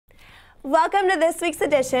Welcome to this week's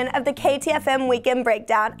edition of the KTFM Weekend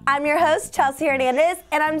Breakdown. I'm your host, Chelsey Hernandez,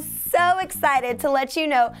 and I'm so excited to let you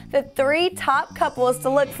know the 3 top couples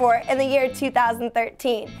to look for in the year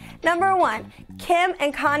 2013. Number 1, Kim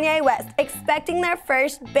and Kanye West expecting their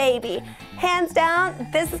first baby. Hands down,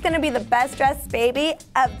 this is going to be the best dressed baby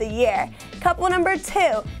of the year. Couple number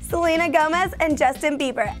 2, Selena Gomez and Justin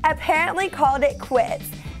Bieber apparently called it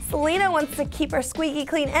quits. Selena wants to keep her squeaky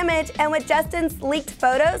clean image, and with Justin's leaked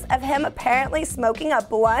photos of him apparently smoking a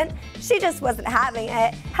blunt, she just wasn't having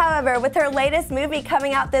it. However, with her latest movie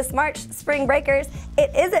coming out this March, Spring Breakers,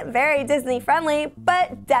 it isn't very Disney friendly,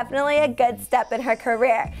 but definitely a good step in her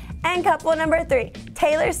career. And couple number 3,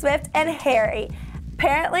 Taylor Swift and Harry.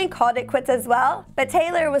 Apparently called it quits as well, but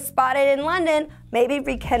Taylor was spotted in London, maybe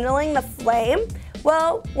rekindling the flame.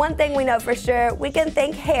 Well, one thing we know for sure, we can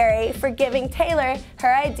thank Harry for giving Taylor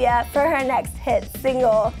her idea for her next hit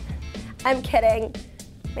single. I'm kidding,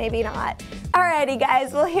 maybe not. Alrighty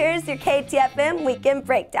guys, well here's your KTFM Weekend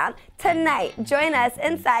Breakdown. Tonight, join us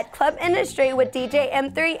inside Club Industry with DJ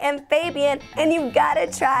M3 and Fabian, and you've gotta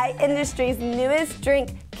try Industry's newest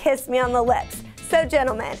drink, Kiss Me on the Lips. So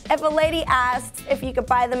gentlemen, if a lady asks if you could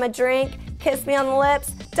buy them a drink, kiss me on the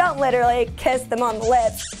lips, don't literally kiss them on the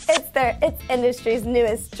lips. It's Industry's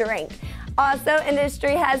newest drink. Also,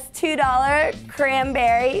 Industry has $2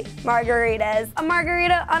 cranberry margaritas. A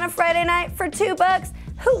margarita on a Friday night for $2?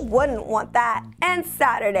 Who wouldn't want that? And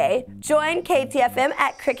Saturday, join KTFM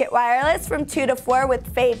at Cricket Wireless from 2 to 4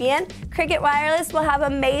 with Fabian. Cricket Wireless will have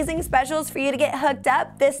amazing specials for you to get hooked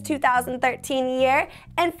up this 2013 year,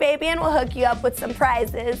 and Fabian will hook you up with some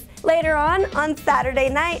prizes. Later on Saturday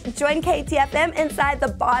night, join KTFM inside the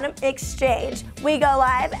Bottom Exchange. We go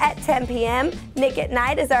live at 10 p.m. Nick at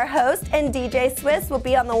Night is our host, and DJ Swiss will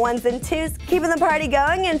be on the 1s and 2s, keeping the party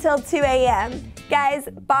going until 2 a.m. Guys,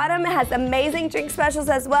 Bottom has amazing drink specials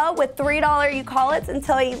as well with $3 you call it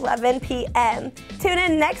until 11 p.m. Tune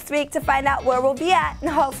in next week to find out where we'll be at and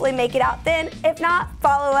hopefully make it out then. If not,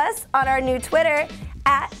 follow us on our new Twitter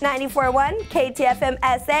at 941 KTFM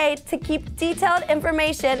SA to keep detailed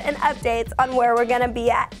information and updates on where we're going to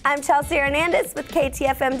be at. I'm Chelsey Hernandez with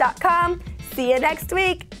KTFM.com. See you next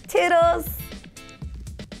week. Toodles!